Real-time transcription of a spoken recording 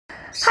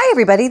Hi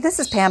everybody, this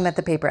is Pam at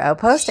the Paper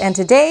Outpost, and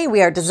today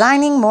we are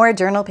designing more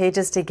journal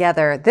pages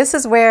together. This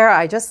is where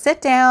I just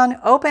sit down,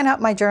 open up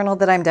my journal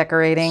that I'm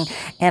decorating,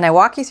 and I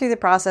walk you through the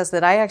process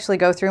that I actually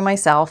go through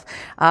myself.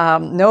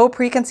 No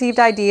preconceived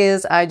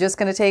ideas. I'm just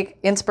going to take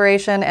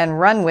inspiration and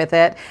run with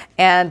it.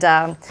 And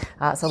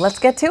so let's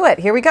get to it.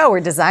 Here we go. We're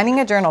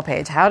designing a journal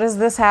page. How does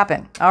this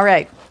happen?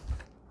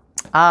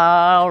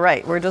 All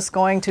right, we're just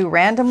going to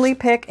randomly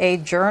pick a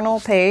journal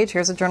page.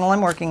 Here's a journal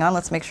I'm working on.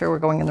 Let's make sure we're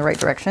going in the right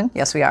direction.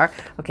 Yes, we are.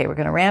 Okay, we're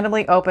going to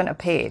randomly open a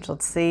page.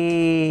 Let's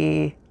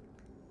see.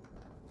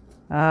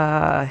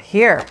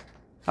 Here.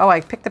 Oh,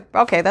 I picked the,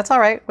 okay, that's all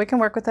right. We can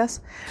work with this.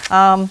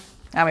 I'm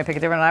going to pick a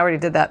different one. I already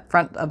did that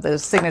front of the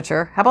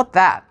signature. How about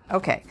that?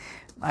 Okay,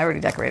 I already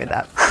decorated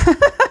that.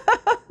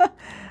 All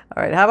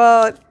right, how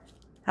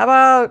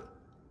about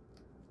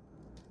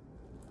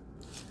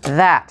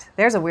that?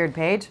 There's a weird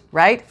page,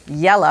 right?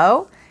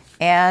 Yellow,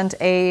 and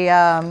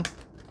a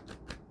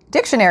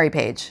dictionary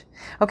page.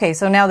 Okay,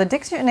 so now the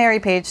dictionary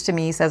page to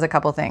me says a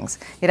couple things.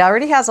 It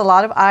already has a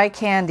lot of eye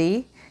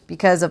candy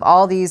because of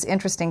all these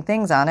interesting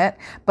things on it,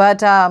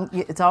 but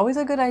it's always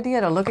a good idea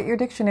to look at your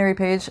dictionary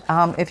page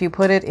if you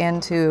put it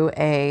into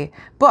a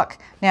book.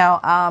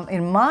 Now,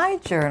 in my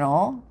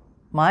journal,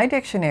 my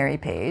dictionary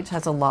page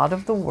has a lot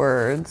of the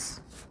words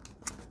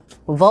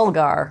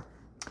vulgar,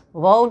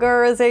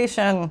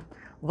 vulgarization,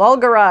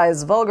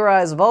 vulgarize,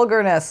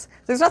 vulgarness.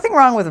 There's nothing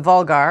wrong with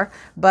vulgar,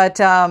 but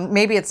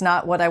maybe it's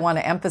not what I want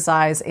to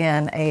emphasize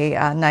in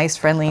a nice,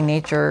 friendly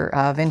nature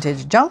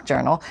vintage junk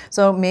journal.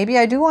 So maybe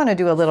I do want to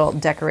do a little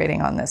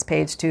decorating on this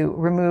page to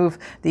remove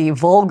the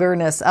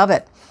vulgarness of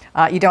it.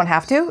 You don't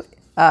have to.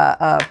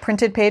 A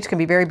printed page can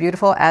be very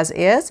beautiful as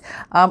is,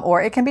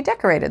 or it can be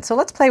decorated. So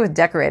let's play with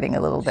decorating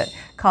a little bit,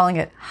 calling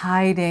it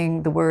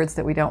hiding the words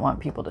that we don't want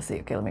people to see.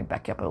 Okay, let me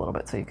back you up a little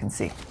bit so you can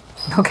see.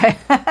 Okay.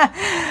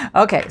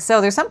 Okay,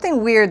 so there's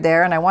something weird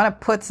there and I want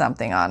to put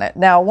something on it.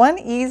 Now, one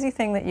easy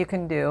thing that you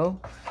can do,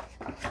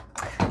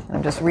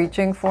 I'm just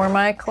reaching for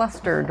my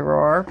cluster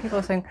drawer. People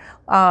are saying,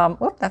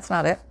 whoop, that's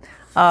not it.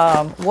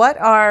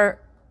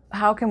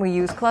 How can we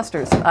use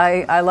clusters?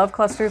 I love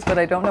clusters, but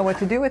I don't know what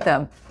to do with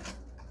them.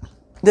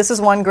 This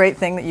is one great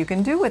thing that you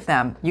can do with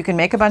them. You can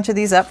make a bunch of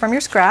these up from your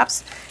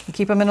scraps and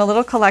keep them in a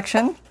little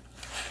collection,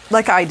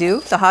 like I do,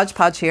 the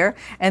hodgepodge here.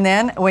 And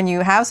then when you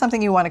have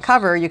something you want to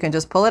cover, you can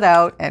just pull it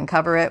out and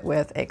cover it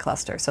with a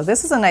cluster. So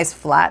this is a nice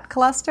flat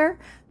cluster,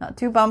 not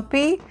too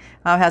bumpy.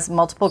 Has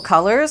multiple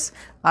colors.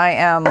 I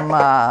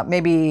am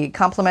maybe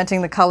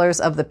complementing the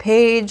colors of the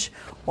page,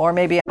 or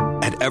maybe...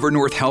 At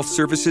Evernorth Health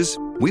Services,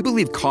 we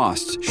believe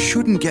costs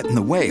shouldn't get in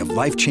the way of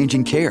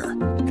life-changing care,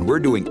 and we're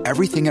doing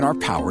everything in our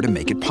power to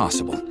make it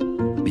possible.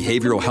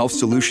 Behavioral health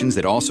solutions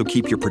that also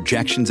keep your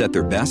projections at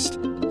their best?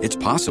 It's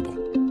possible.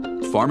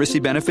 Pharmacy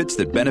benefits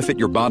that benefit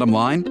your bottom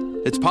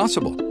line? It's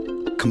possible.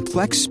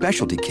 Complex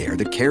specialty care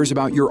that cares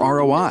about your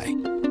ROI?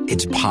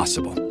 It's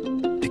possible.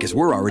 Because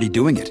we're already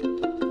doing it.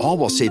 All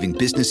while saving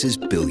businesses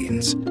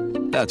billions.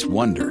 That's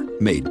Wonder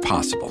made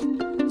possible.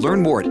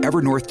 Learn more at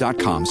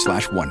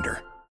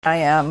evernorth.com/wonder. I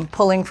am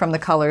pulling from the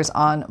colors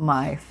on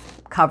my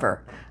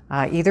cover.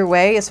 Either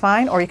way is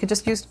fine, or you could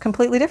just use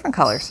completely different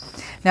colors.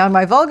 Now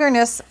my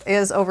vulgarness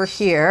is over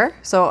here,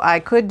 so I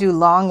could do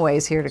long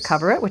ways here to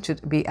cover it, which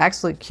would be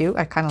absolutely cute.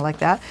 I kind of like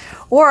that.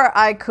 Or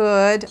I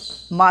could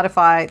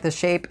modify the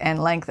shape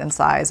and length and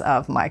size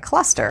of my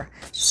cluster.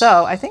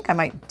 So I think I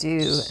might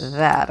do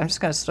that. I'm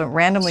just going to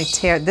randomly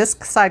tear. This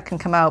side can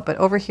come out, but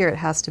over here it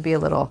has to be a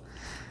little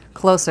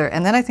closer.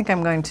 And then I think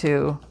I'm going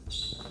to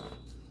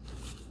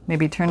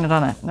maybe turn it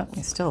on a, no,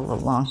 it's still a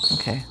little long.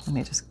 Okay, let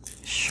me just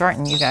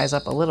shorten you guys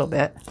up a little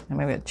bit. And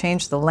maybe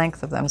change the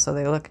length of them so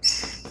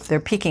they're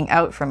peeking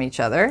out from each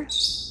other.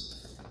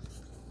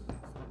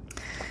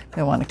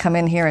 I want to come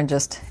in here and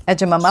just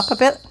edge them up a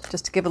bit,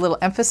 just to give a little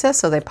emphasis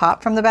so they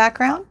pop from the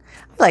background.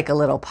 I like a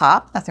little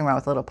pop, nothing wrong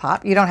with a little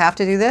pop. You don't have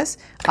to do this,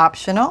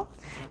 optional.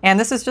 And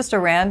this is just a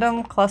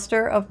random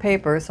cluster of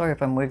paper, sorry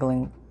if I'm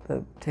wiggling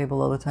the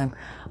table all the time,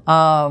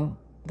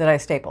 that I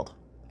stapled.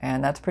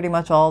 And that's pretty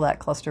much all that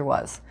cluster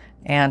was.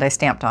 And I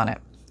stamped on it.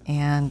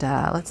 And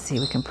let's see,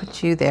 we can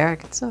put you there. I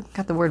still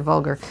got the word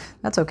vulgar.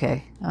 That's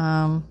okay.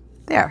 There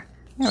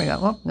we go.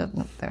 Oh, no,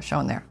 they're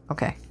showing there.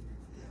 Okay.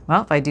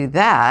 Well, if I do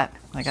that,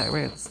 I got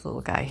rid of this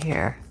little guy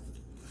here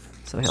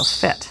so he'll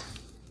fit.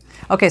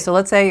 Okay, so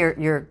let's say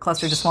your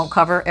cluster just won't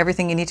cover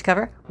everything you need to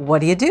cover.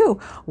 What do?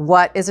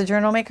 What is a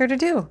journal maker to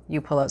do?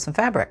 You pull out some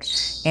fabric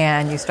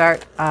and you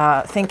start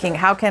thinking,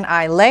 how can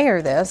I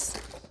layer this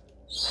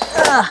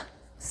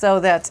so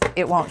that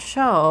it won't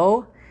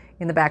show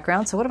in the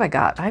background? So what have I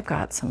got? I've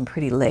got some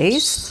pretty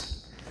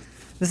lace.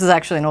 This is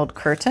actually an old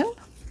curtain.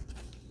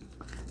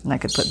 And I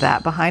could put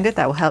that behind it.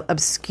 That will help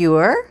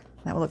obscure.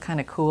 That will look kind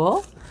of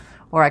cool.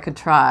 Or I could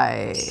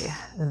try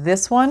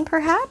this one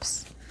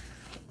perhaps.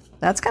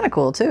 That's kind of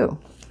cool too.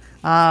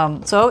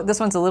 So this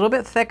one's a little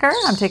bit thicker.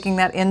 I'm taking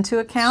that into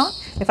account.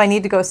 If I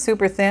need to go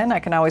super thin, I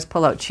can always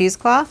pull out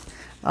cheesecloth.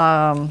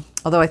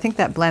 Although I think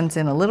that blends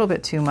in a little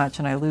bit too much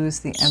and I lose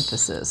the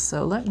emphasis.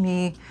 So let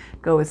me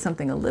go with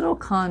something a little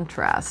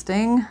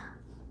contrasting.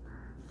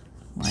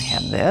 I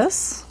have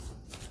this.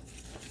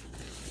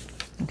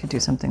 You could do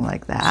something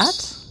like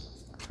that.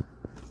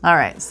 All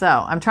right, so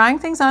I'm trying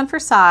things on for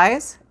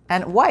size.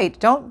 And white,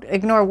 don't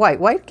ignore white.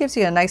 White gives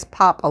you a nice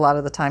pop a lot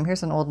of the time.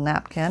 Here's an old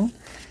napkin.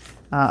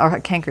 Or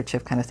a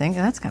handkerchief kind of thing.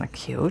 And that's kind of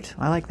cute.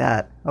 I like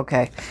that.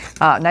 Okay.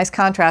 Nice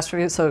contrast for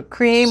you. So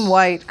cream,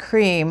 white,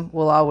 cream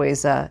will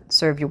always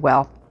serve you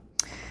well.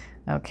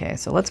 Okay,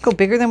 so let's go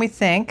bigger than we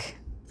think.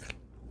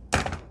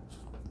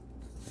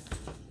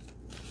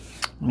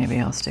 Maybe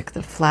I'll stick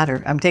the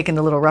flatter. I'm taking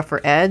the little rougher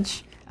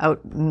edge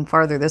out and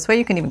farther this way.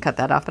 You can even cut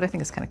that off, but I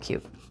think it's kind of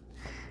cute.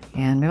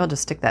 And maybe I'll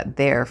just stick that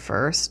there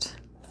first.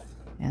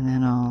 And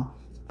then I'll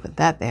put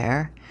that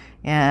there.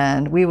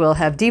 And we will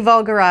have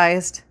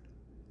devulgarized.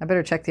 I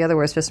better check the other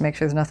words just to make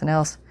sure there's nothing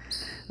else.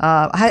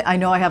 I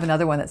know I have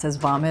another one that says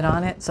vomit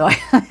on it, so I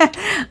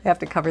have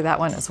to cover that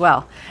one as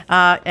well.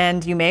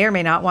 And you may or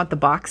may not want the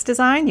box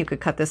design. You could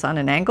cut this on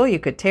an angle. You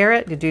could tear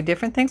it. You do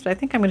different things, but I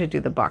think I'm going to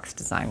do the box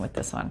design with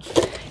this one.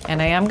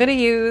 And I am going to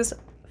use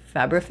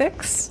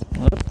Fabrifix.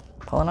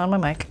 Pulling on my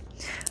mic.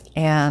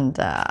 And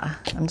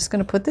I'm just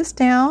going to put this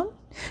down.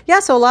 Yeah,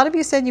 so a lot of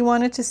you said you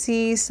wanted to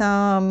see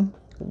some,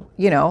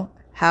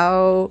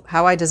 how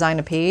I design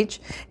a page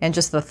and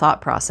just the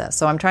thought process.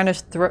 So I'm trying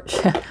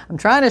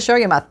to show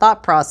you my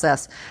thought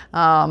process.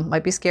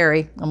 Might be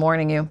scary. I'm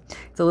warning you.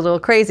 It's a little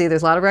crazy.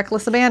 There's a lot of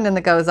reckless abandon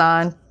that goes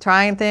on.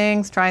 Trying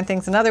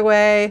things another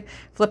way,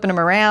 flipping them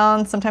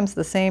around. Sometimes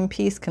the same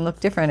piece can look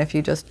different if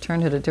you just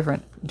turn it a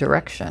different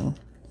direction.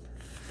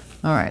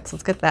 All right, so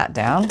let's get that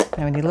down.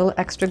 Now we need a little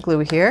extra glue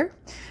here.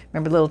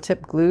 Remember, little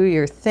tip, glue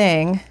your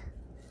thing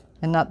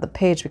and not the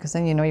page, because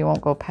then you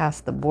won't go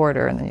past the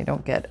border and then you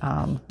don't get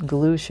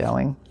glue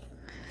showing.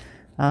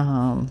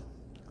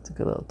 It's a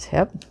good little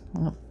tip.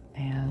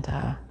 And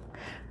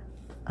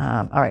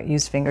all right,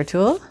 use finger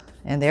tool,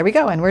 and there we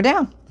go, and we're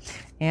down.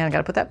 And I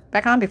gotta put that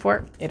back on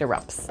before it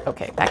erupts.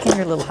 Okay, back in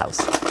your little house.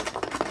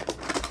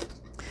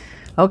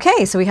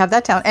 Okay, so we have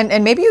that down,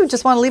 and maybe you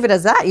just want to leave it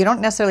as that. You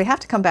don't necessarily have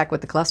to come back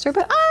with the cluster,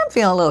 but I'm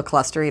feeling a little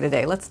clustery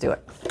today. Let's do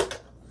it.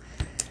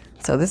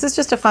 So this is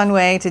just a fun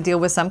way to deal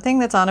with something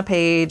that's on a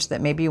page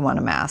that maybe you want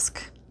to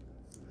mask.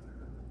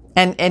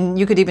 And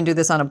you could even do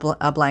this on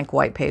a blank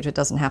white page. It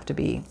doesn't have to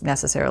be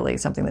necessarily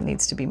something that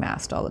needs to be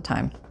masked all the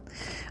time.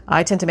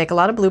 I tend to make a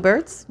lot of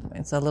bluebirds.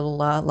 It's a little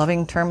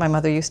loving term my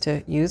mother used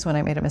to use when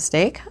I made a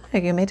mistake. Oh,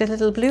 you made a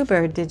little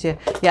bluebird, did you?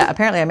 Yeah,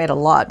 apparently I made a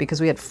lot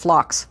because we had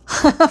flocks.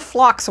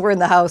 Flocks were in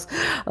the house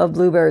of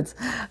bluebirds.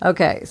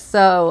 Okay,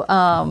 so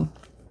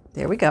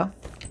there we go.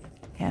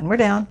 And we're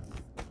down.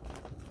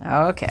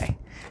 Okay.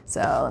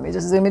 So let me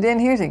just zoom it in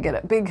here to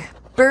get a big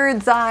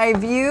bird's eye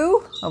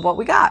view of what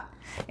we got.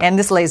 And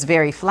this lays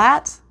very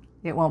flat.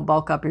 It won't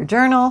bulk up your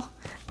journal.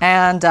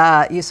 And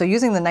so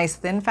using the nice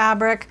thin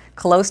fabric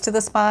close to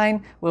the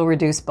spine will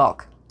reduce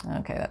bulk.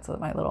 Okay, that's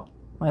my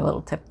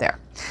little tip there.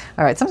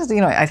 All right, sometimes,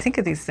 I think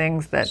of these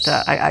things that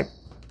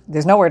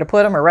there's nowhere to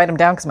put them or write them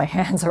down because my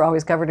hands are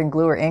always covered in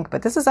glue or ink,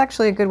 but this is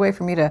actually a good way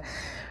for me to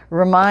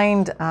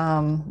remind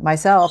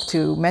myself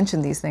to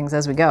mention these things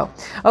as we go.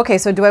 Okay,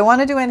 so do I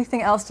want to do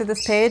anything else to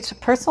this page?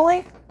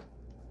 Personally,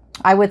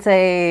 I would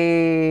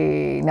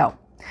say no,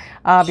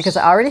 because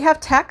I already have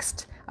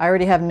text, I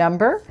already have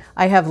number,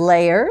 I have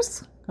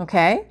layers,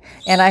 okay,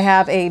 and I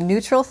have a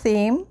neutral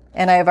theme,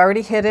 and I have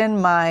already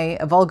hidden my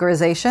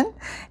vulgarization,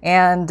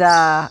 and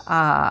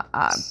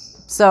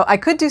so I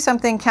could do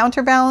something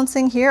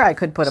counterbalancing here. I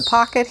could put a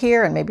pocket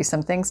here and maybe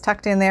some things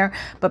tucked in there.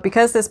 But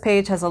because this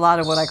page has a lot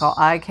of what I call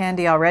eye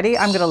candy already,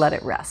 I'm going to let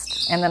it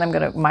rest. And then I'm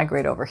going to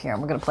migrate over here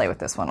and we're going to play with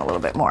this one a little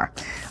bit more.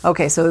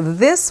 Okay, so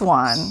this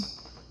one,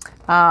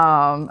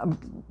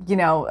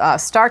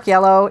 stark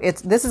yellow.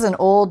 This is an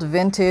old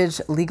vintage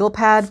legal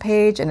pad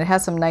page, and it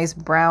has some nice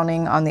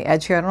browning on the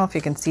edge here. I don't know if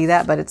you can see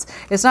that, but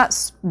it's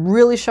not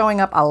really showing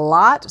up a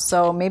lot.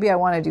 So maybe I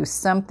want to do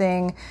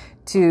something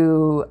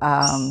to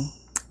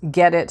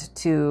get it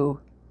to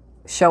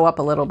show up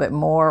a little bit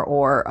more,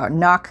 or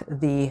knock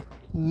the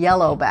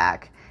yellow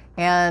back.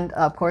 And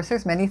of course,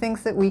 there's many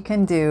things that we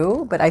can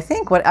do, but I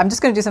think I'm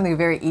just going to do something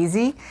very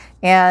easy.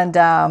 And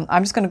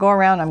I'm just going to go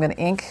around. I'm going to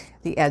ink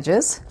the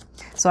edges.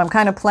 So I'm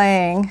kind of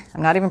playing.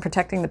 I'm not even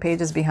protecting the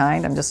pages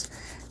behind. I'm just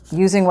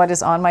using what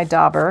is on my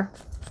dauber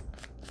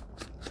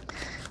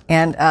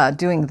and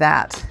doing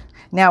that.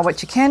 Now,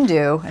 what you can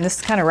do, and this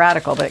is kind of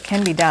radical, but it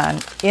can be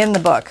done in the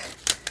book.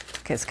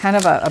 Okay, it's kind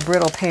of a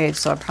brittle page,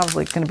 so I'm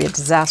probably going to be a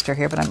disaster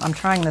here, but I'm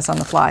trying this on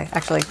the fly.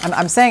 Actually,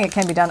 I'm saying it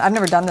can be done. I've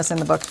never done this in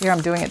the book. Here,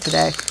 I'm doing it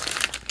today.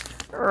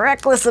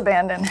 Reckless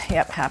abandon.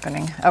 Yep,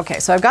 happening. Okay,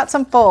 so I've got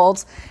some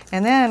folds,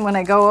 and then when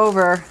I go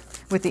over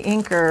with the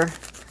inker,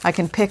 I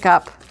can pick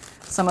up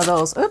some of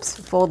those,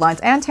 fold lines,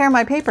 and tear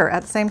my paper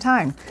at the same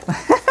time.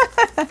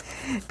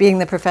 Being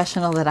the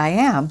professional that I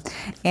am.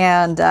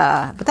 And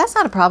but that's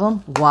not a problem.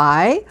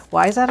 Why?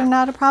 Why is that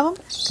not a problem?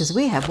 Because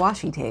we have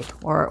washi tape,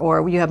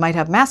 or you might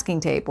have masking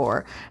tape,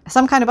 or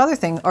some kind of other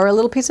thing, or a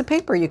little piece of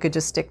paper you could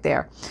just stick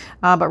there.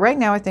 But right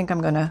now I think I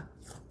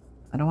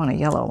don't want a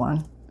yellow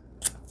one.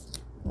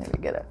 Maybe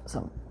get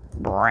some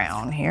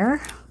brown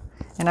here.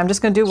 And I'm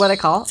just going to do what I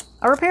call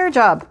a repair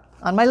job.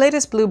 on my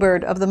latest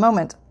Bluebird of the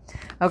moment.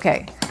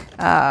 Okay,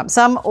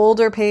 some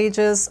older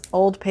pages,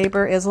 old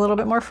paper is a little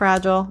bit more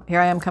fragile. Here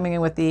I am coming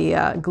in with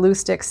the glue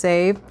stick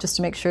save just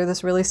to make sure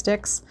this really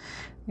sticks.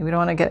 We don't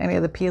want to get any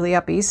of the peely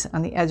uppies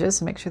on the edges,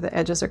 so make sure the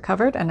edges are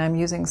covered. And I'm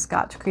using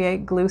Scotch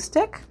Create glue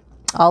stick.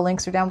 All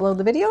links are down below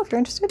the video if you're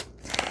interested.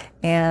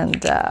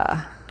 And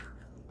let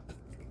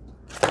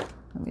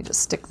me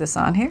just stick this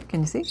on here.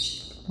 Can you see?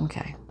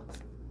 Okay.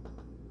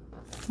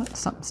 Oh,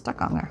 something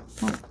stuck on there.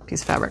 Oh,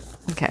 piece of fabric.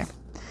 Okay.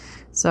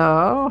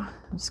 So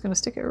I'm just going to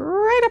stick it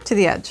right up to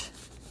the edge.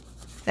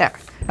 There.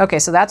 Okay,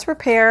 so that's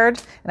repaired.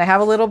 And I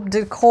have a little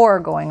decor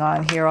going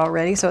on here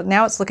already. So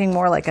now it's looking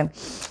more like an...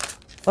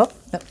 Oh,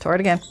 nope, tore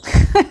it again.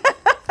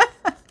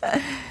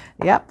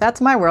 Yep, that's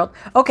my world.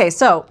 Okay,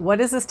 so what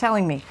is this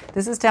telling me?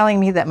 This is telling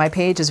me that my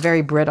page is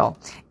very brittle.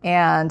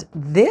 And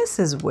this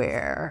is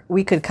where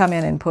we could come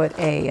in and put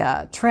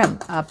a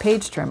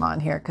page trim on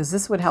here, because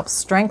this would help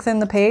strengthen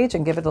the page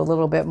and give it a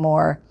little bit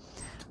more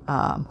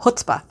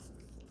chutzpah.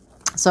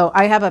 So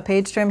I have a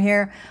page trim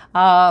here.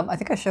 I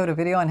think I showed a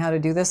video on how to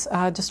do this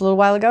just a little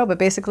while ago, but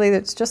basically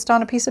it's just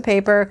on a piece of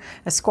paper.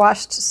 I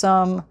squashed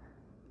some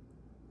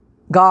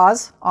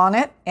gauze on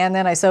it, and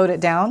then I sewed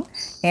it down.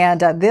 And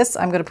this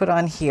I'm going to put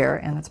on here,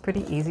 and it's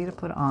pretty easy to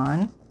put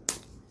on.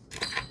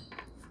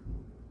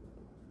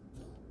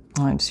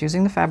 I'm just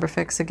using the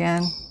Fabrifix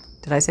again.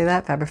 Did I say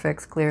that?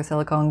 Fabrifix clear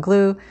silicone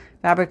glue,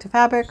 fabric to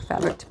fabric,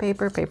 fabric to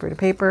paper, paper to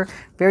paper.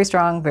 Very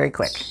strong, very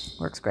quick.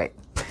 Works great.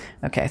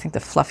 Okay, I think the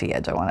fluffy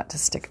edge, I want it to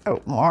stick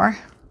out more.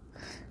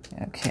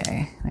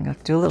 Okay, I'm going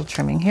to do a little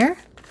trimming here.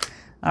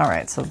 All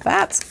right, so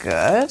that's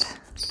good.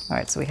 All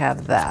right, so we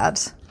have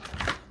that.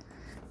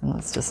 And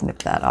let's just nip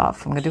that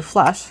off. I'm going to do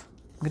flush.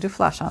 I'm going to do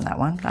flush on that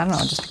one. I don't know,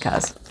 just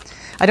because.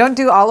 I don't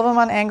do all of them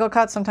on angle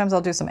cuts. Sometimes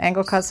I'll do some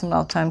angle cuts,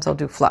 sometimes I'll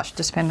do flush,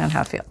 just depending on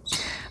how I feel.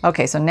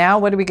 Okay, so now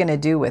what are we going to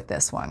do with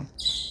this one?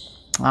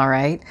 All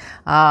right.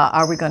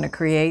 Are we going to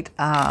create,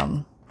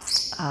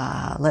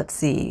 let's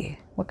see,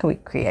 what can we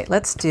create?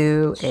 Let's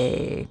do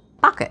a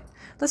pocket.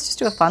 Let's just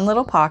do a fun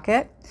little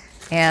pocket.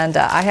 And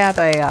I have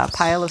a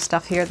pile of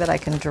stuff here that I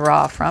can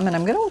draw from, and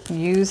I'm going to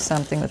use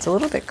something that's a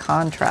little bit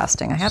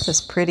contrasting. I have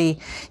this pretty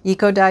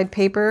eco-dyed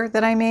paper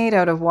that I made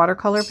out of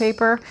watercolor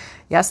paper.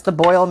 Yes, the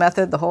boil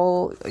method, the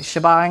whole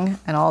shebang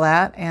and all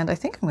that. And I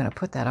think I'm going to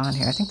put that on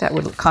here. I think that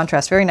would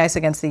contrast very nice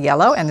against the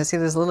yellow. And you see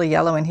there's a little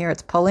yellow in here.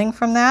 It's pulling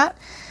from that.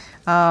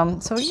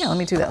 So yeah, let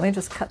me do that. Let me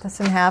just cut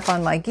this in half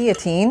on my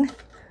guillotine.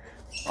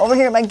 Over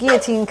here, my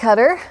guillotine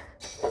cutter.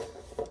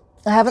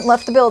 I haven't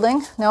left the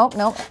building.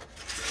 Nope.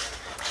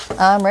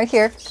 Right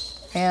here,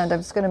 and I'm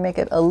just going to make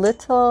it a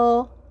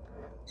little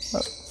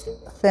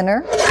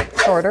thinner,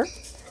 shorter,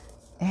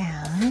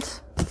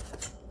 and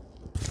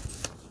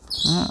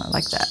I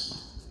like that.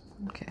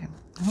 Okay,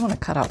 I don't want to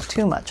cut off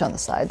too much on the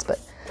sides, but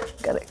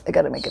I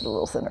got to make it a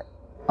little thinner.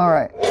 All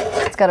right,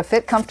 it's got to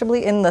fit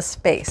comfortably in the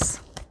space.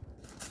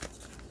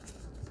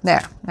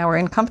 There, now we're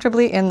in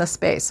comfortably in the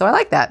space. So I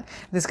like that.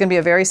 This is going to be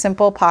a very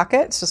simple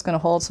pocket. It's just going to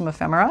hold some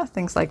ephemera,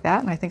 things like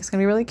that, and I think it's going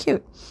to be really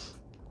cute.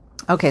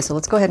 Okay, so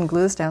let's go ahead and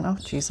glue this down. Oh,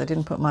 geez, I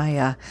didn't put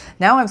my...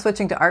 Now I'm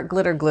switching to art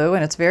glitter glue,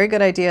 and it's a very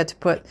good idea to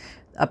put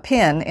a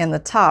pin in the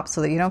top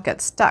so that you don't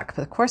get stuck.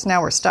 But of course, now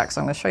we're stuck,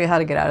 so I'm going to show you how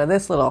to get out of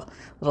this little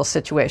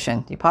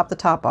situation. You pop the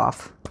top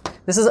off.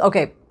 This is,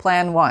 okay,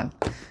 plan one.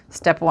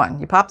 Step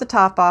one, you pop the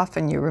top off,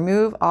 and you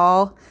remove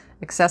all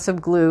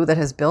excessive glue that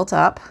has built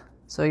up,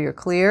 so you're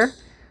clear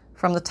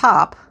from the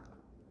top.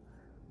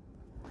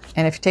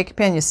 And if you take your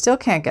pin, you still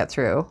can't get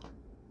through.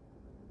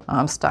 Oh,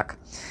 I'm stuck.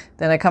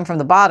 Then I come from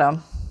the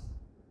bottom,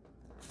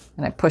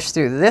 and I push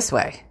through this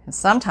way. And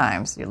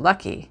sometimes you're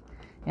lucky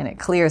and it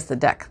clears the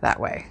deck that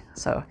way.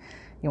 So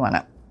you want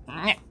to,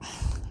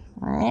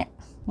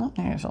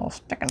 there's a little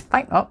stick and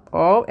fight.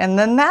 Oh, and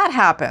then that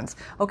happens.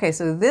 Okay,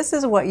 so this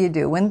is what you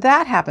do when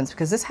that happens,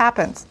 because this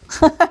happens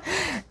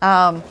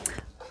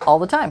all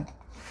the time.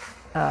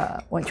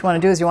 What you want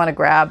to do is you want to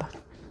grab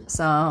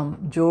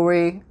some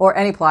jewelry or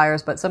any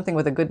pliers, but something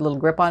with a good little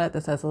grip on it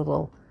that has a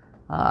little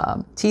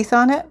teeth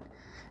on it.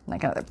 And I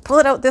kind of pull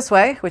it out this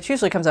way, which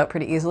usually comes out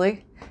pretty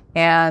easily.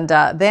 And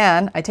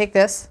then I take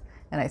this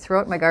and I throw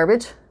it in my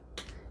garbage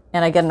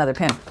and I get another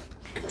pin.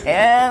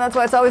 And that's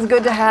why it's always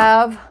good to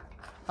have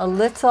a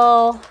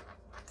little,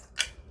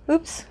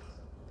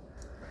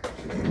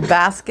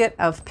 basket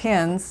of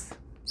pins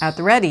at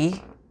the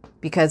ready,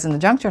 because in the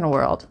junk journal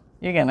world,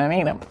 you're going to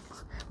need them.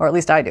 Or at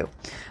least I do.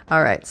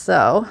 All right,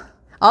 so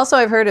also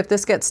I've heard if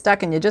this gets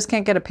stuck and you just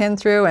can't get a pin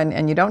through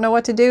and you don't know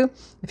what to do,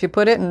 if you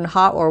put it in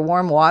hot or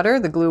warm water,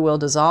 the glue will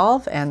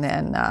dissolve, and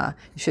then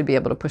you should be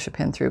able to push a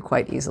pin through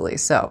quite easily.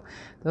 So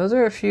those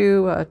are a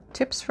few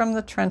tips from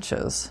the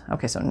trenches.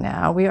 Okay, so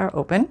now we are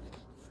open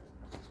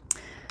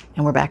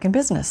and we're back in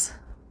business.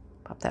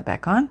 Pop that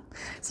back on.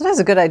 Sometimes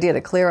a good idea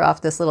to clear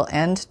off this little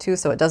end too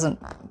so it doesn't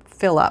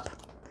fill up.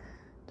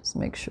 Just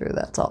make sure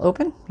that's all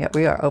open. Yep,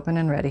 we are open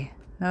and ready.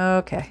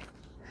 Okay.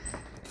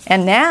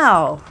 And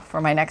now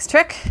for my next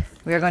trick,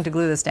 we are going to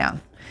glue this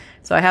down.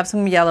 So I have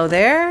some yellow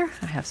there.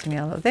 I have some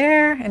yellow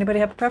there. Anybody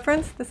have a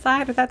preference? This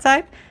side or that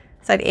side?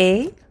 Side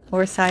A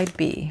or side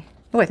B?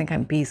 Oh, I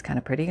think B is kind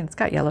of pretty, and it's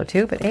got yellow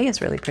too, but A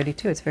is really pretty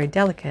too. It's very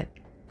delicate.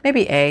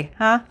 Maybe A,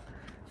 huh?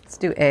 Let's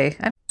do A.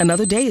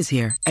 Another day is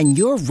here, and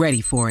you're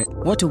ready for it.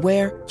 What to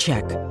wear?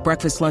 Check.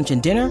 Breakfast, lunch,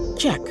 and dinner?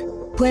 Check.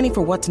 Planning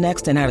for what's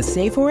next and how to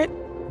save for it?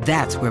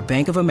 That's where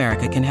Bank of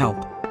America can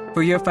help.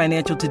 For your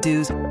financial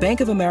to-dos,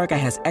 Bank of America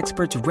has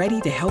experts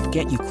ready to help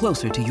get you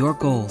closer to your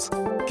goals.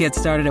 Get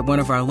started at one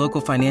of our local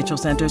financial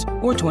centers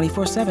or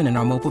 24/7 in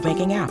our mobile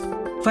banking app.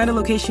 Find a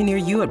location near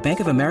you at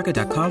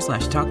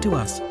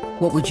bankofamerica.com/talktous.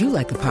 What would you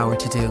like the power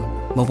to do?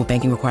 Mobile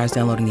banking requires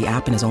downloading the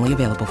app and is only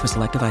available for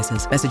select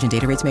devices. Message and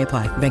data rates may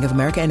apply. Bank of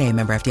America N.A.,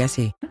 member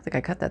FDIC. I don't think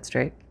I cut that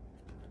straight.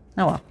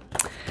 Oh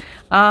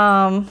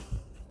well.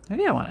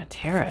 Maybe I want to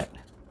tear it.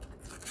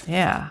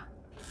 Yeah.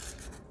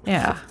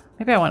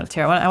 Maybe I want to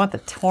tear. I want the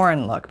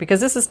torn look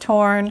because this is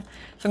torn. So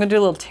I'm going to do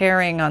a little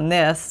tearing on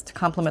this to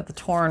complement the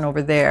torn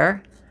over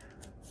there.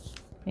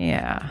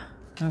 Yeah.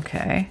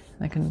 Okay.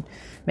 I can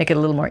make it a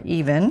little more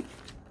even.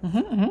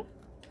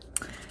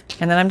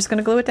 And then I'm just going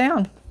to glue it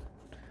down.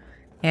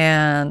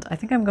 And I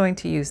think I'm going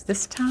to use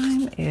this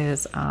time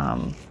is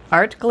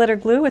Art Glitter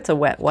Glue. It's a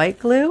wet white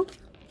glue.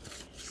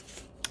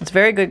 It's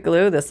very good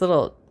glue. This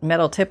little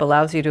metal tip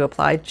allows you to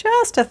apply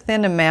just a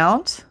thin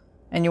amount.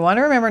 And you want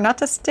to remember not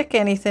to stick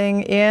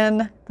anything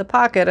in the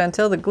pocket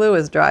until the glue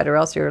is dried, or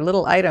else your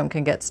little item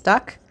can get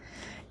stuck.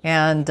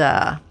 And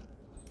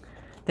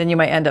then you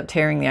might end up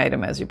tearing the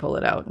item as you pull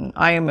it out. And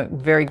I am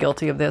very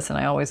guilty of this, and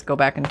I always go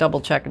back and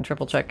double check and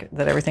triple check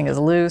that everything is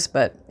loose,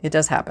 but it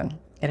does happen.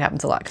 It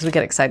happens a lot because we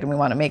get excited and we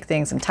want to make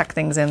things and tuck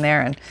things in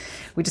there, and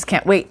we just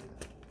can't wait.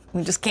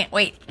 We just can't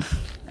wait.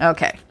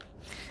 Okay.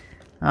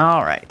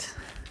 All right.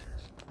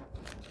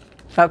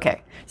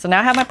 Okay. So now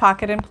I have my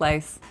pocket in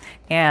place,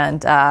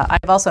 and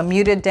I've also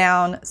muted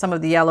down some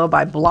of the yellow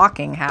by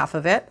blocking half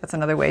of it. That's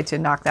another way to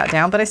knock that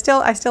down. But I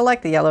still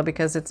like the yellow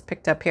because it's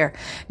picked up here.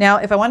 Now,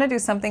 if I want to do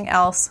something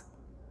else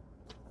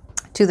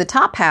to the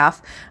top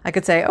half, I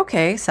could say,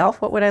 okay,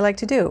 self, what would I like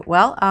to do?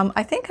 Well,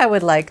 I think I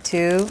would like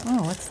to,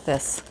 what's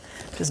this?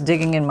 Just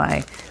digging in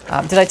my,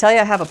 did I tell you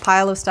I have a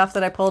pile of stuff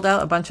that I pulled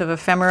out, a bunch of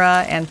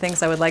ephemera and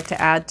things I would like to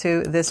add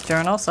to this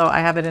journal. So I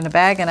have it in a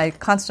bag, and I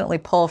constantly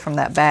pull from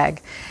that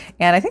bag.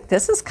 And I think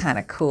this is kind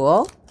of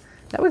cool.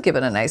 That would give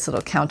it a nice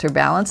little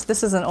counterbalance.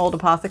 This is an old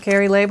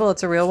apothecary label.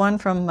 It's a real one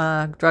from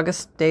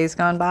druggist days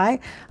gone by,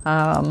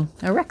 a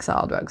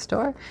Rexall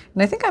drugstore.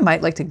 And I think I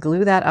might like to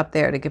glue that up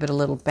there to give it a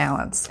little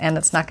balance. And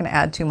it's not going to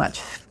add too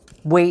much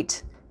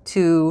weight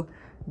to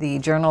the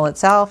journal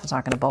itself. It's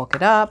not going to bulk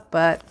it up,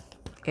 but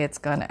it's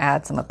going to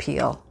add some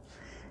appeal.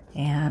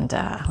 And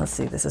let's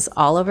see, this is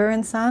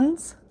Oliver &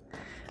 Sons.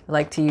 I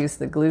like to use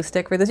the glue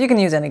stick for this. You can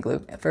use any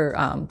glue for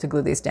to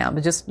glue these down,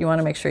 but just you want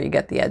to make sure you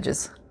get the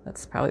edges.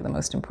 That's probably the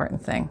most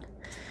important thing.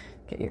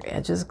 Get your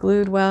edges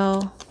glued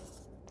well.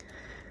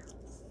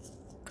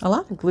 A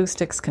lot of glue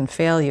sticks can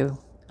fail you.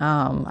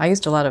 I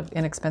used a lot of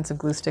inexpensive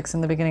glue sticks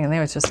in the beginning, and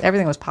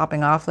everything was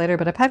popping off later,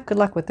 but I've had good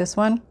luck with this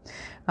one.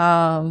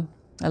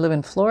 I live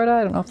in Florida.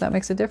 I don't know if that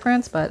makes a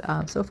difference,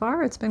 but so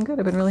far it's been good.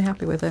 I've been really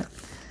happy with it.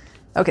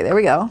 Okay, there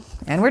we go.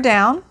 And we're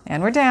down,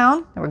 and we're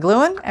down, and we're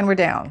gluing, and we're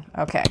down.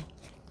 Okay.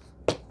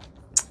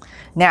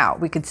 Now,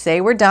 we could say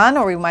we're done,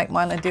 or we might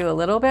want to do a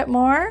little bit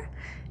more.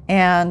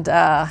 And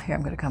here,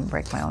 I'm going to come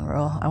break my own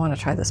rule. I want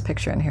to try this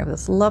picture in here,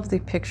 this lovely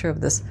picture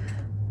of this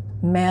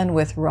man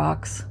with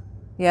rocks.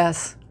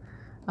 Yes.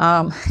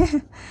 Oh,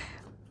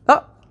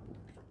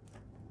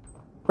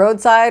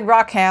 roadside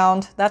rock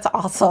hound. That's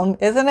awesome,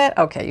 isn't it?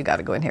 Okay, you got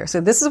to go in here. So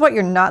this is what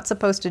you're not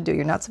supposed to do.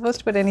 You're not supposed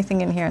to put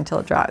anything in here until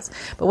it dries.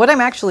 But what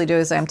I'm actually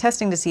doing is I'm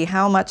testing to see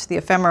how much the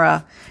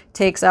ephemera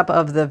takes up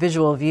of the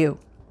visual view.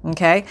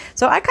 Okay,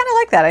 so I kind of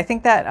like that. I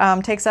think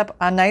that takes up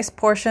a nice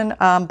portion,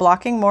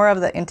 blocking more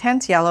of the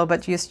intense yellow,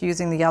 but just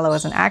using the yellow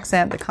as an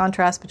accent. The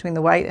contrast between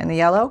the white and the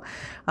yellow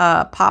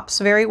pops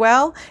very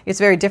well. It's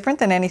very different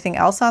than anything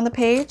else on the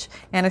page,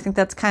 and I think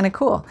that's kind of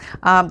cool.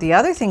 The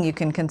other thing you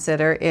can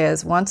consider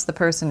is once the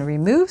person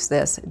removes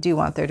this, do you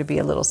want there to be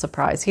a little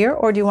surprise here,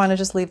 or do you want to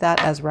just leave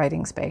that as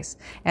writing space?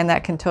 And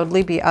that can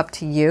totally be up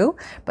to you,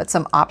 but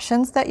some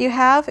options that you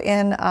have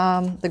in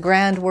the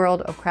grand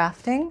world of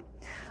crafting.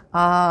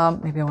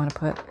 Maybe I want to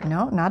put,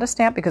 no, not a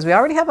stamp, because we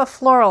already have a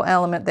floral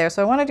element there.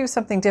 So I want to do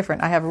something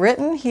different. I have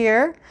written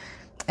here,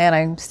 and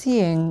I'm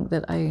seeing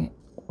that no,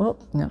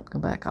 go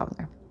back on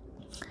there.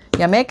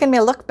 You're making me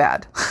look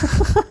bad.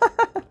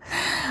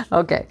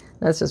 Okay,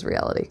 that's just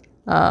reality.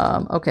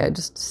 Okay,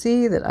 just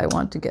see that I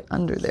want to get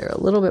under there a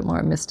little bit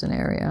more mist and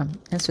area.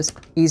 It's just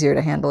easier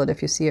to handle it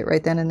if you see it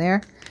right then and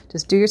there.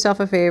 Just do yourself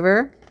a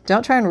favor.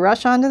 Don't try and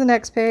rush on to the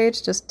next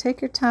page. Just take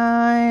your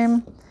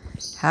time,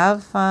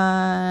 have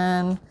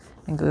fun,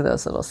 and glue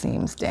those little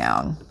seams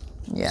down.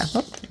 Yeah.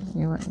 Oops.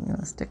 You want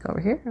to stick over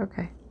here?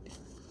 Okay.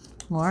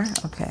 More?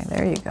 Okay,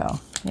 there you go.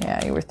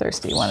 Yeah, you were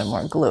thirsty. You wanted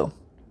more glue.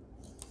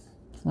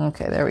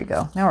 Okay, there we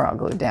go. Now we're all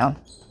glued down.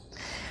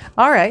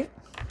 All right.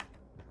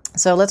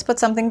 So let's put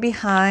something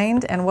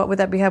behind. And what would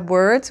that be? We have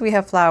words. We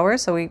have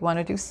flowers. So we want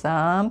to do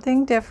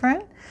something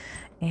different.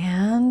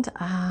 And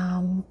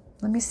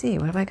let me see.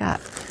 What have I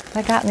got? What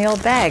have I got in the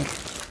old bag?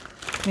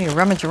 I need to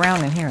rummage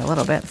around in here a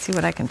little bit and see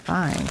what I can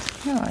find.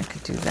 Oh, I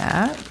could do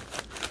that.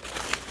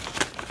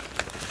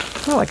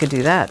 Oh, I could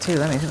do that too.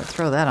 Let me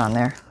throw that on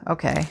there.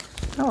 Okay.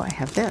 Oh, I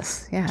have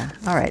this. Yeah.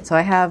 All right. So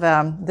I have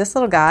this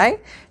little guy,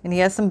 and he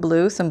has some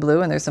blue,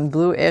 and there's some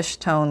bluish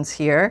tones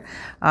here.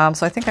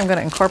 So I think I'm going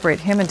to incorporate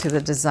him into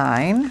the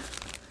design.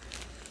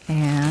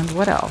 And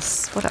what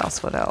else? What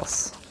else? What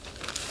else?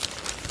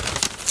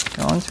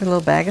 Going through a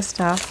little bag of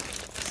stuff,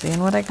 seeing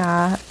what I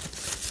got.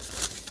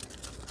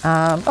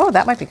 Oh,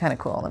 that might be kind of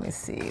cool. Let me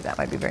see. That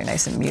might be very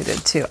nice and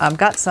muted too. I've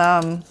got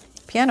some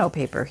piano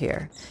paper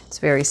here. It's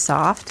very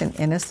soft and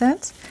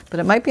innocent, but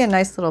it might be a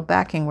nice little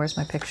backing. Where's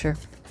my picture?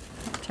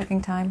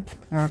 Checking time.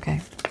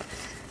 Okay.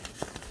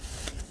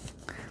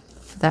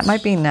 That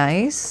might be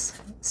nice.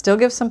 Still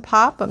gives some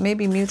pop, but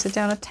maybe mutes it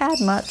down a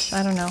tad much.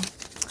 I don't know.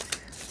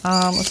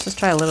 Let's just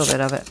try a little bit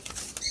of it.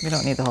 We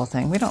don't need the whole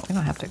thing. We don't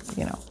have to,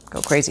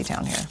 go crazy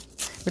town here.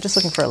 We're just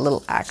looking for a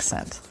little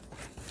accent.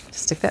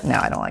 Just stick that. No,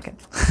 I don't like it.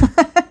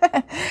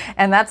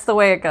 And that's the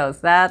way it goes.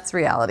 That's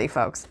reality,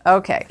 folks.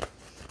 Okay.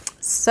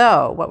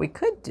 So what we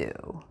could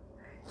do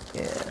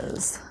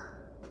is,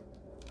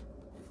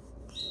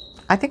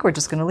 I think we're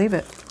just going to leave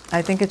it.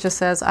 I think it just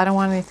says, I don't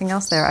want anything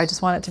else there. I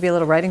just want it to be a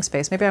little writing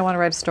space. Maybe I want to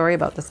write a story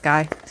about this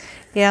guy.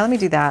 Yeah, let me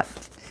do that.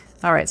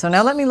 All right, so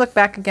now let me look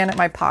back again at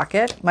my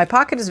pocket. My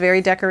pocket is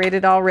very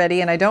decorated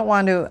already, and I don't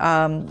want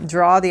to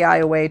draw the eye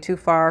away too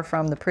far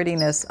from the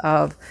prettiness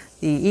of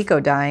the eco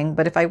dyeing.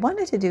 But if I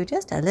wanted to do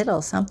just a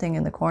little something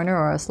in the corner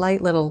or a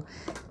slight little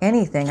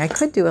anything, I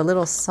could do a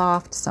little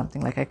soft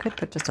something. Like I could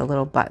put just a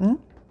little button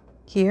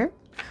here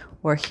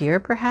or here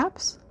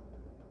perhaps.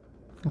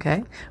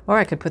 Okay, or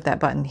I could put that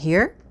button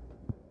here.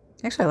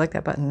 Actually, I like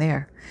that button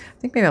there. I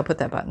think maybe I'll put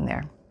that button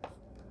there.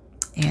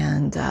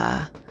 And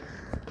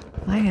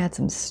I had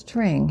some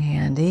string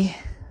handy.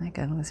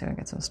 Let me see if I can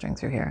get some string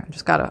through here. I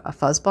just got a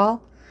fuzz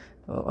ball.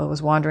 I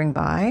was wandering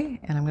by,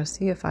 and I'm going to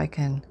see if I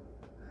can.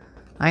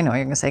 I know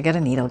you're going to say, get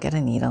a needle, get a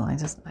needle. I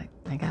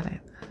got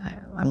it.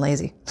 I'm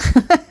lazy.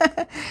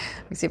 Let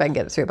me see if I can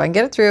get it through. If I can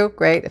get it through,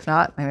 great. If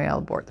not, maybe I'll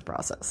abort the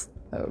process.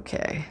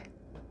 Okay.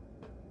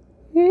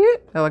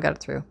 Oh, I got it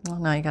through. Well,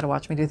 now you got to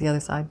watch me do the other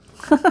side.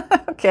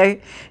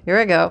 Okay, here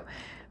I go.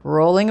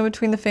 Rolling in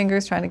between the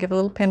fingers, trying to give a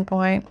little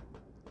pinpoint.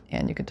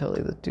 And you can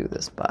totally do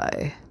this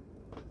by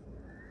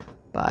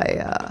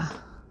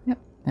yep,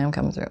 I'm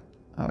coming through.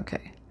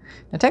 Okay.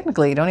 Now,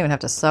 technically, you don't even have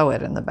to sew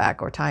it in the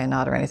back or tie a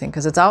knot or anything,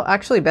 because it's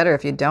actually better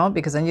if you don't,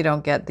 because then you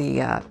don't get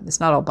the, it's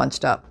not all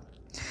bunched up.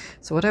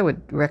 So what I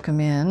would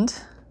recommend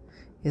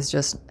is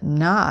just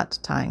not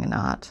tying a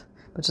knot,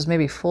 but just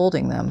maybe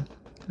folding them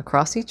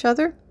across each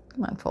other.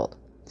 Come on, fold.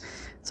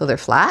 So they're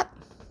flat.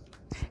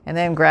 And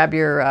then grab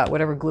your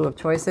whatever glue of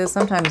choice is.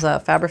 Sometimes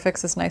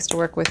Fabrifix is nice to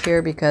work with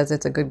here because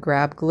it's a good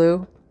grab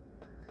glue.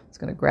 It's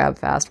going to grab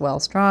fast, well,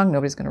 strong.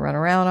 Nobody's going to run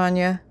around on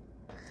you.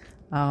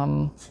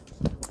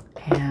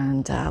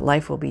 And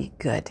life will be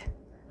good.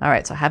 All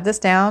right, so I have this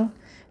down.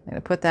 I'm going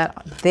to put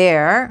that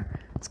there.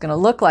 It's going to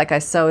look like I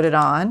sewed it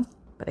on,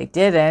 but I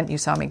didn't. You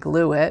saw me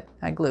glue it.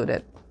 I glued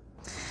it.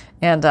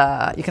 And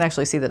you can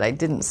actually see that I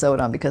didn't sew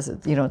it on because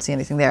you don't see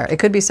anything there. It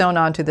could be sewn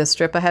onto this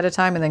strip ahead of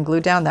time and then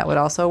glued down. That would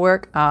also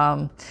work.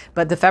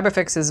 But the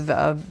Fabrifix is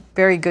a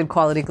very good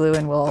quality glue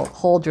and will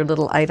hold your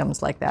little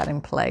items like that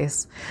in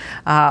place.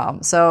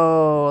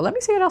 So let me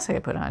see what else I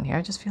can put on here.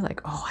 I just feel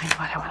like, oh, I know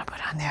what I want to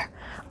put on there.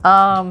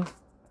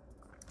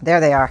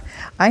 There they are.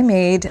 I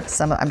made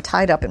some. I'm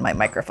tied up in my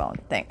microphone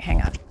thing.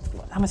 Hang on.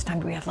 How much time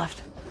do we have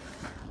left?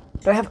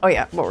 Do I have? Oh,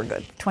 yeah. Well, we're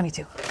good.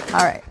 22.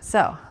 All right. So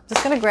I'm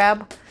just going to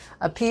grab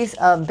a piece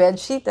of bed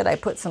sheet that I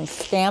put some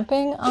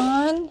stamping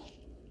on.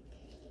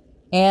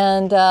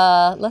 And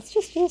let's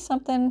just do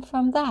something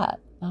from that.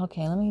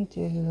 Okay, let me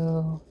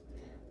do,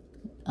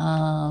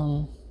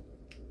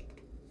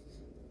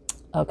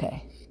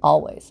 okay,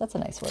 always. That's a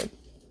nice word.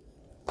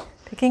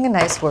 Picking a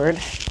nice word.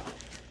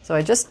 So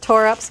I just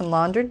tore up some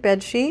laundered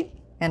bed sheet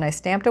and I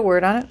stamped a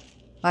word on it.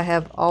 I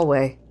have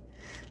always,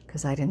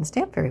 because I didn't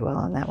stamp very well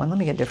on that one. Let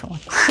me get a different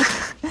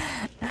one.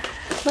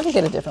 Let me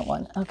get a different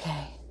one.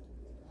 Okay.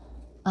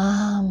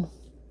 How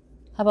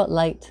about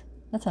light?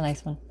 That's a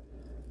nice one.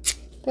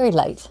 Very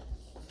light.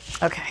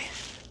 Okay.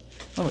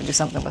 We'll do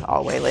something with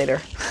always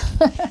later.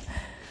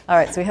 All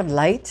right, so we have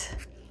light.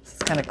 This is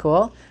kind of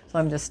cool. So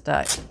I'm just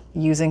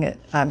using it,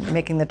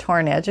 making the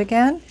torn edge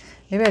again.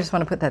 Maybe I just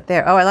want to put that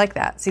there. Oh, I like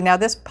that. See, now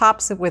this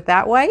pops with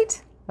that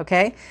white.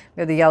 Okay.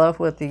 We have the yellow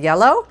with the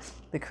yellow,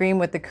 the cream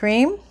with the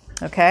cream.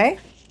 Okay.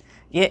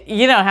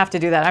 You don't have to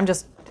do that. I'm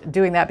just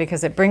doing that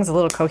because it brings a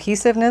little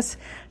cohesiveness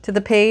to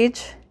the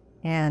page.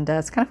 And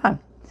it's kind of fun.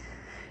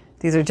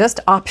 These are just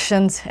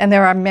options, and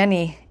there are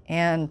many.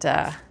 And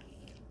let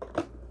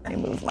me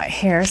move my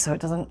hair so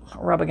it doesn't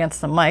rub against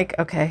the mic.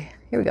 Okay,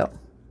 here we go.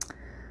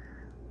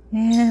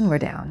 And we're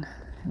down.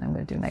 And I'm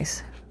going to do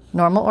nice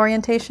normal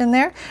orientation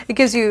there. It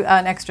gives you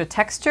an extra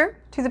texture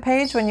to the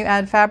page when you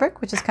add fabric,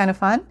 which is kind of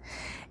fun.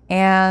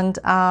 And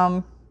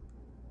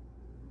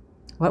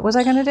what was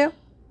I going to do?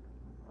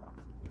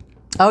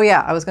 Oh,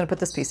 yeah, I was going to put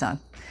this piece on.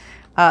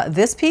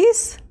 This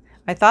piece,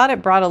 I thought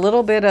it brought a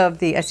little bit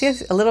of I see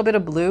a little bit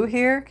of blue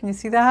here. Can you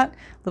see that? A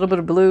little bit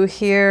of blue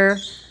here,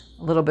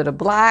 a little bit of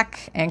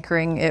black,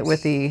 anchoring it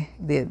with the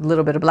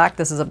little bit of black.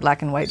 This is a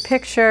black and white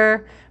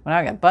picture. Well,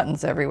 now I got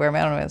buttons everywhere.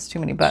 Man, I don't know, it's too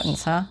many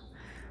buttons, huh?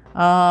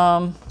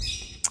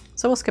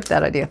 So we'll skip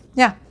that idea.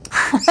 Yeah,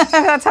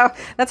 that's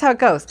how it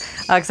goes.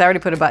 Because I already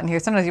put a button here.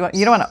 Sometimes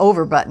you don't want to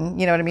over button.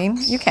 You know what I mean?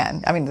 You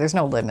can. I mean, there's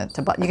no limit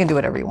to button. You can do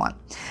whatever you want.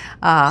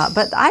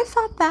 But I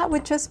thought that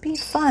would just be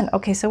fun.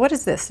 Okay, so what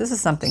is this? This is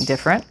something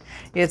different.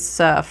 It's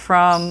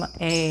from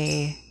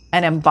an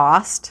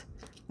embossed.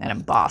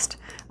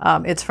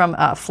 It's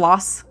from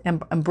floss,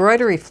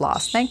 embroidery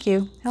floss. Thank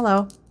you.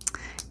 Hello.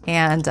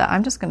 And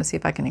I'm just going to see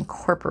if I can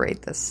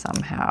incorporate this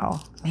somehow.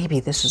 Maybe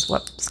this is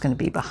what's going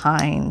to be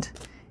behind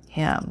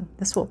him.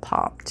 This will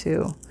pop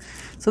too.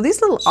 So these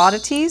little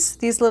oddities,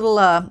 these little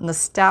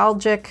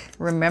nostalgic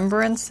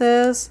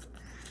remembrances,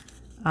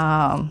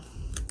 I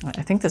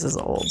think this is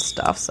old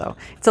stuff, so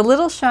it's a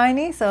little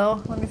shiny.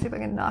 So let me see if I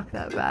can knock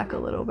that back a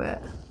little bit.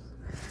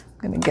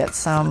 I'm going to get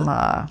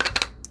some,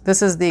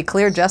 this is the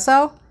clear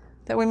gesso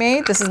that we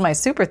made. This is my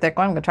super thick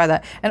one. I'm going to try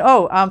that. And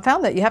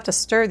found that you have to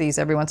stir these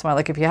every once in a while.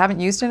 Like if you haven't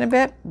used it in a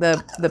bit,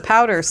 the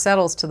powder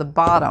settles to the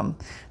bottom.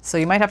 So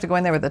you might have to go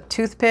in there with a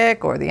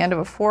toothpick or the end of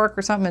a fork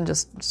or something and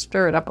just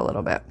stir it up a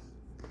little bit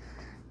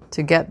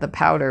to get the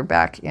powder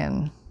back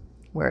in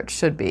where it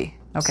should be.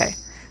 Okay,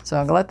 so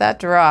I'm going to let that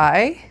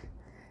dry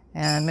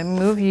and maybe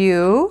move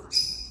you.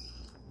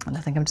 And I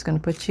think I'm just going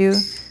to put you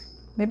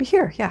maybe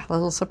here. Yeah, a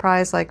little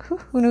surprise, like who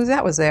knew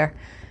that was there?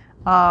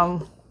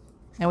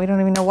 And we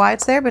don't even know why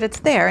it's there, but it's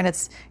there, and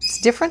it's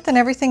different than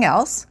everything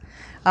else.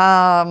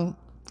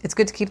 It's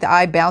good to keep the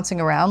eye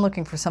bouncing around,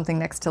 looking for something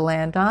next to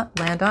land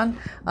on.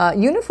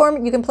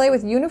 Uniform. You can play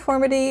with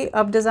uniformity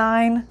of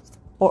design,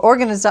 or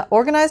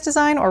organized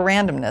design, or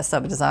randomness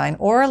of design,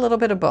 or a little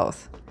bit of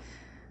both.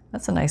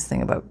 That's a nice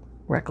thing about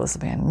reckless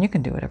abandon. You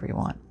can do whatever you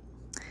want.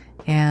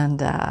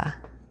 And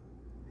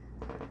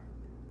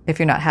if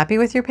you're not happy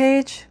with your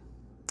page,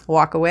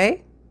 walk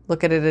away.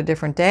 Look at it a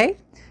different day.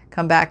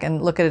 Come back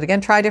and look at it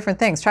again. Try different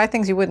things. Try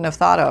things you wouldn't have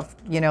thought of,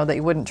 that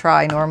you wouldn't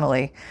try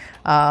normally,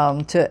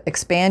 to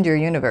expand your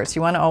universe.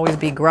 You want to always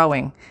be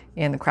growing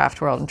in the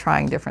craft world and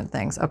trying different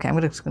things. Okay, I'm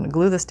just going to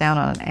glue this down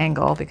on an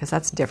angle because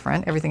that's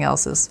different. Everything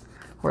else is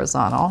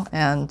horizontal.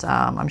 And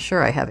I'm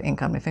sure I have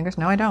ink on my fingers.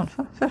 No, I don't.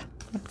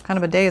 What kind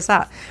of a day is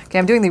that? Okay,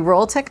 I'm doing the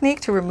roll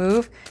technique to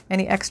remove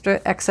any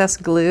excess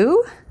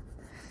glue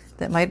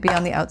that might be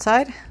on the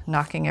outside,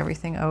 knocking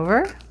everything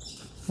over.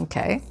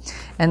 Okay,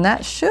 and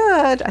that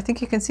should, I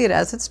think you can see it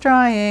as it's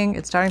drying,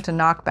 it's starting to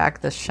knock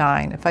back the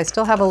shine. If I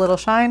still have a little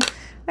shine,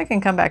 I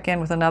can come back in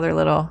with another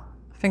little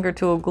finger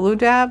tool glue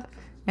dab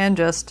and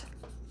just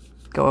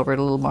go over it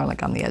a little more,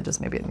 like on the edges.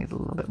 Maybe it needs a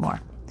little bit more.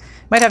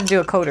 Might have to do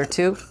a coat or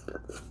two,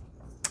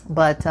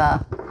 but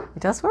it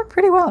does work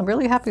pretty well. I'm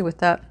really happy with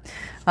that.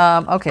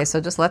 Okay,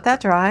 so just let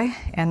that dry,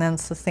 and then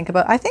let's think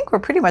about, I think we're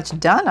pretty much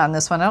done on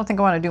this one. I don't think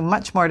I want to do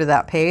much more to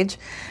that page.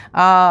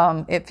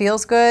 It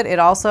feels good. It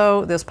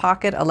also, this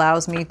pocket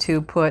allows me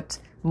to put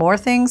more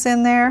things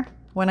in there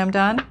when I'm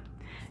done.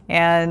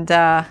 And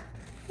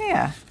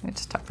yeah, let me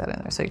just tuck that in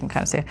there so you can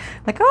kind of see,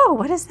 like, oh,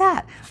 what is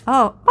that?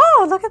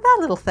 Oh, look at that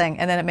little thing.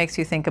 And then it makes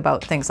you think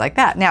about things like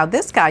that. Now,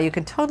 this guy you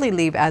can totally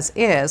leave as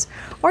is,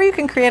 or you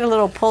can create a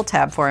little pull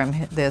tab for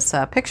him, this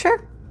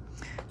picture.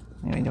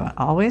 Maybe do it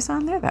always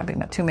on there. That'd be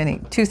not too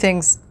many, two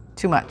things,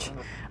 too much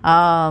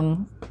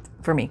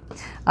for me.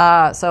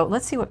 So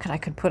let's see what I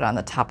could put on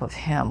the top of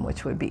him,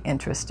 which would be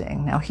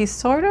interesting. Now he's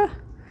sort of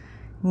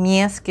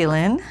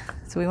masculine,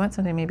 so we want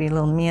something maybe a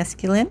little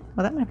masculine.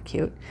 Well, that might be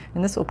cute.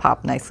 And this will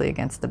pop nicely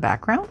against the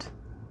background.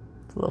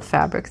 It's a little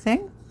fabric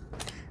thing.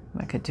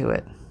 I could do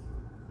it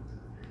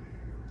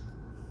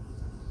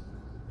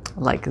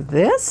like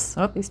this.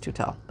 Oh, he's too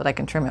tall, but I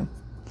can trim him.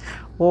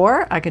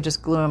 Or I could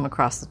just glue him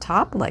across the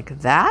top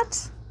like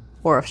that,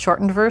 or a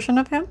shortened version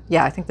of him.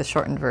 Yeah, I think the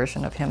shortened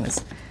version of him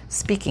is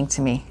speaking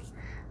to me.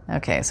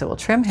 Okay, so we'll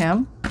trim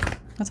him.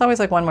 It's always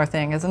like one more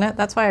thing, isn't it?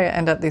 That's why I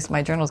end up,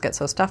 my journals get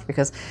so stuffed,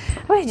 because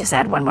I just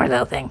add one more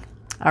little thing.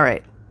 All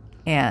right,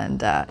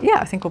 and yeah,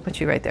 I think we'll put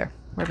you right there.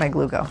 Where'd my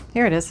glue go?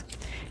 Here it is.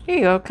 Here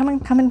you go. Come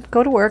and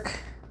go to work.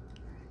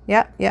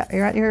 Yeah,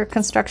 you're at your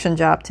construction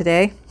job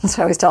today. That's what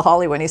I always tell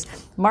Holly when he's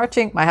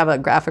marching. I have a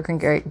graphic and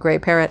gray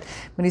parrot.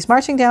 When he's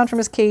marching down from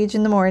his cage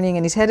in the morning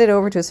and he's headed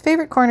over to his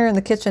favorite corner in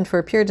the kitchen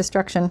for pure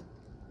destruction,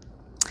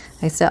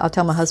 I'll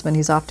tell my husband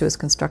he's off to his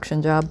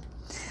construction job.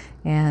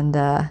 And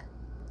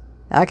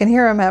I can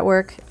hear him at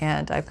work,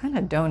 and I've kind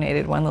of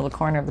donated one little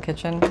corner of the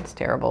kitchen. It's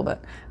terrible,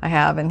 but I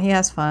have, and he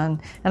has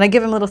fun. And I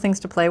give him little things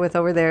to play with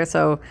over there,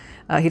 so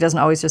he doesn't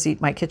always just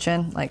eat my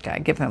kitchen. Like, I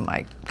give him,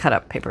 I cut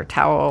up paper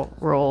towel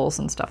rolls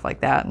and stuff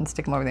like that and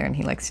stick them over there, and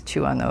he likes to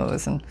chew on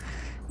those, and,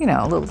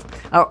 a little,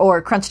 or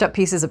crunched up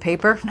pieces of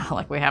paper. Not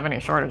like we have any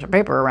shortage of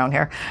paper around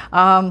here.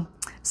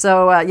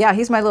 So yeah,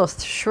 he's my little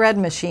shred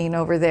machine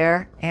over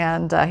there,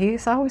 and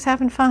he's always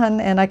having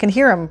fun, and I can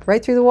hear him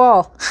right through the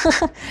wall.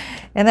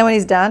 And then when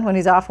he's done, when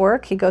he's off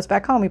work, he goes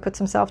back home. He puts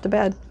himself to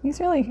bed. He's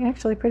really,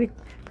 actually, pretty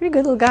good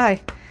little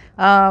guy.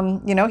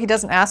 He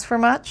doesn't ask for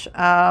much.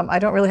 I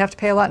don't really have to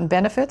pay a lot in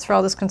benefits for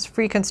all this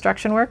free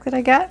construction work that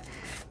I get.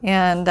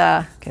 And,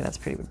 okay, that's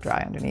pretty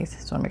dry underneath.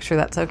 Just want to make sure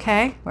that's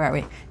okay. Where are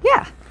we?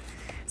 Yeah.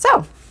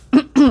 So,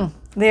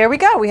 there we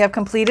go. We have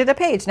completed a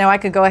page. Now I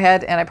could go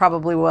ahead, and I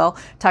probably will,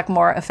 tuck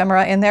more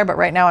ephemera in there, but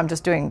right now I'm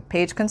just doing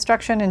page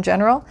construction in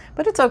general.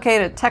 But it's okay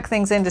to tuck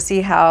things in to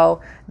see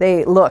how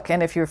they look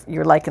and if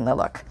you're liking the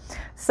look.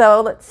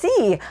 So let's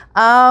see.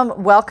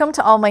 Welcome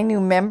to all my new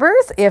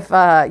members. If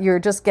you're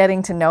just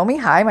getting to know me,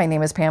 hi, my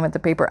name is Pam at the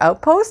Paper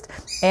Outpost,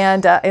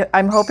 and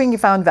I'm hoping you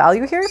found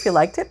value here. If you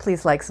liked it,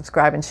 please like,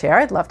 subscribe, and share.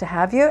 I'd love to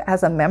have you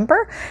as a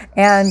member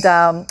and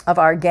of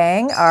our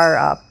gang,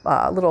 our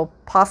little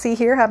posse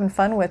here having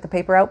fun with the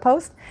Paper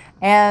Outpost.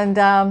 And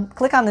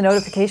click on the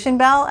notification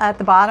bell at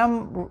the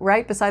bottom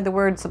right beside the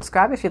word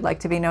subscribe if you'd like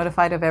to be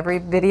notified of every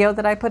video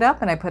that I put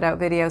up. And I put out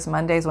videos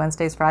Mondays,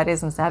 Wednesdays,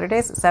 Fridays, and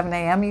Saturdays at 7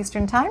 a.m.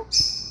 Eastern Time.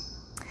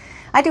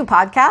 I do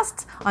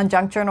podcasts on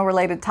junk journal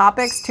related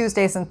topics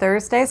Tuesdays and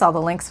Thursdays. All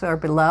the links are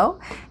below.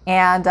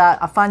 And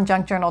fun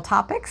junk journal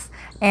topics.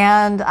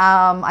 And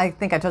I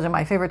think I told you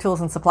my favorite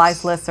tools and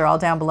supplies lists are all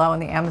down below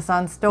in the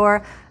Amazon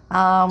store.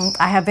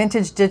 I have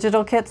vintage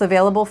digital kits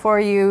available for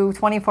you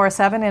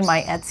 24/7 in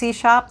my Etsy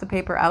shop, the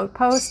Paper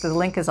Outpost. The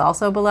link is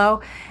also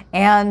below.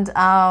 And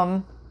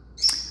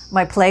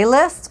my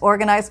playlists,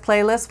 organized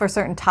playlists for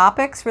certain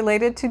topics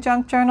related to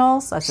junk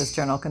journals, such as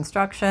journal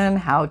construction,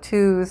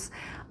 how-tos,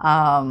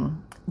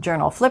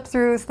 journal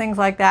flip-throughs, things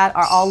like that,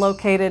 are all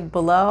located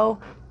below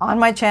on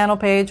my channel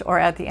page or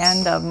at the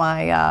end of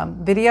my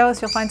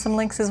videos. You'll find some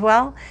links as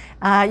well.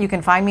 You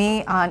can find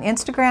me on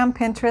Instagram,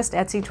 Pinterest,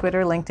 Etsy,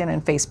 Twitter, LinkedIn,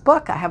 and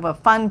Facebook. I have a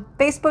fun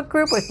Facebook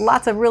group with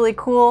lots of really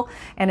cool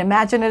and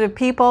imaginative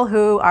people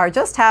who are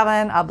just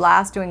having a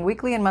blast doing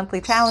weekly and monthly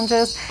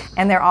challenges.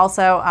 And they're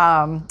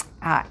also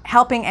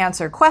helping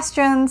answer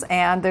questions,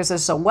 and there's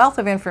just a wealth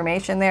of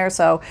information there.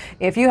 So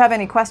if you have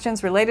any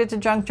questions related to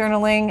junk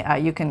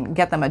journaling, you can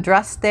get them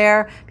addressed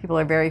there. People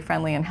are very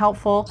friendly and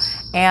helpful.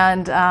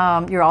 And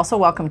you're also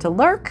welcome to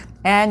lurk,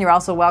 and you're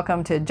also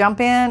welcome to jump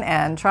in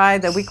and try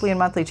the weekly and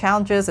monthly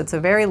challenges. It's a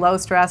very low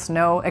stress,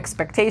 no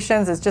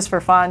expectations. It's just for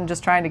fun,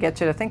 just trying to get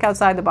you to think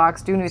outside the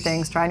box, do new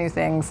things, try new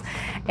things,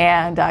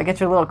 and get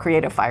your little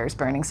creative fires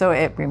burning. So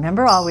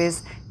remember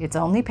always, it's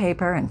only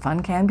paper, and fun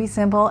can be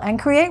simple. And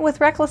create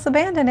with reckless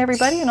abandon,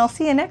 everybody, and I'll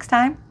see you next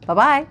time.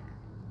 Bye-bye.